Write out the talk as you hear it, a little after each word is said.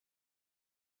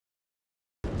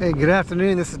Hey, good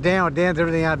afternoon. This is Dan with Dan's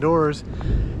Everything Outdoors,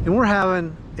 and we're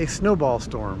having a snowball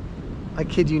storm. I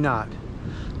kid you not.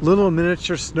 Little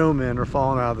miniature snowmen are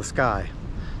falling out of the sky.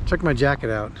 Check my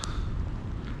jacket out.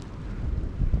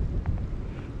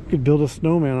 I could build a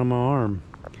snowman on my arm.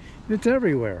 It's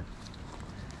everywhere.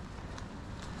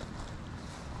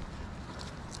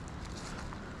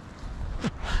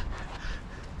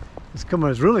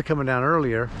 It's really coming down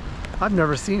earlier. I've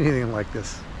never seen anything like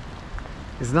this.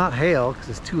 It's not hail because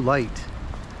it's too light.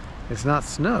 It's not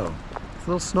snow. It's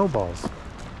little snowballs.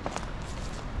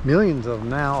 Millions of them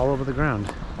now all over the ground.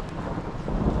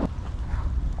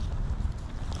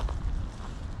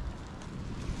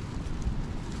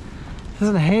 This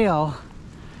isn't hail.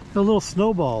 They're little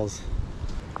snowballs.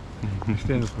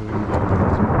 Stand this way.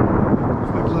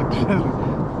 Look,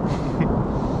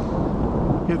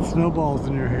 get snowballs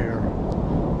in your hair.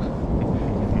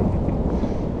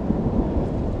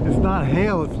 It's not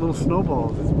hail, it's little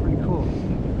snowballs. It's pretty cool.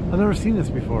 I've never seen this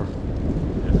before.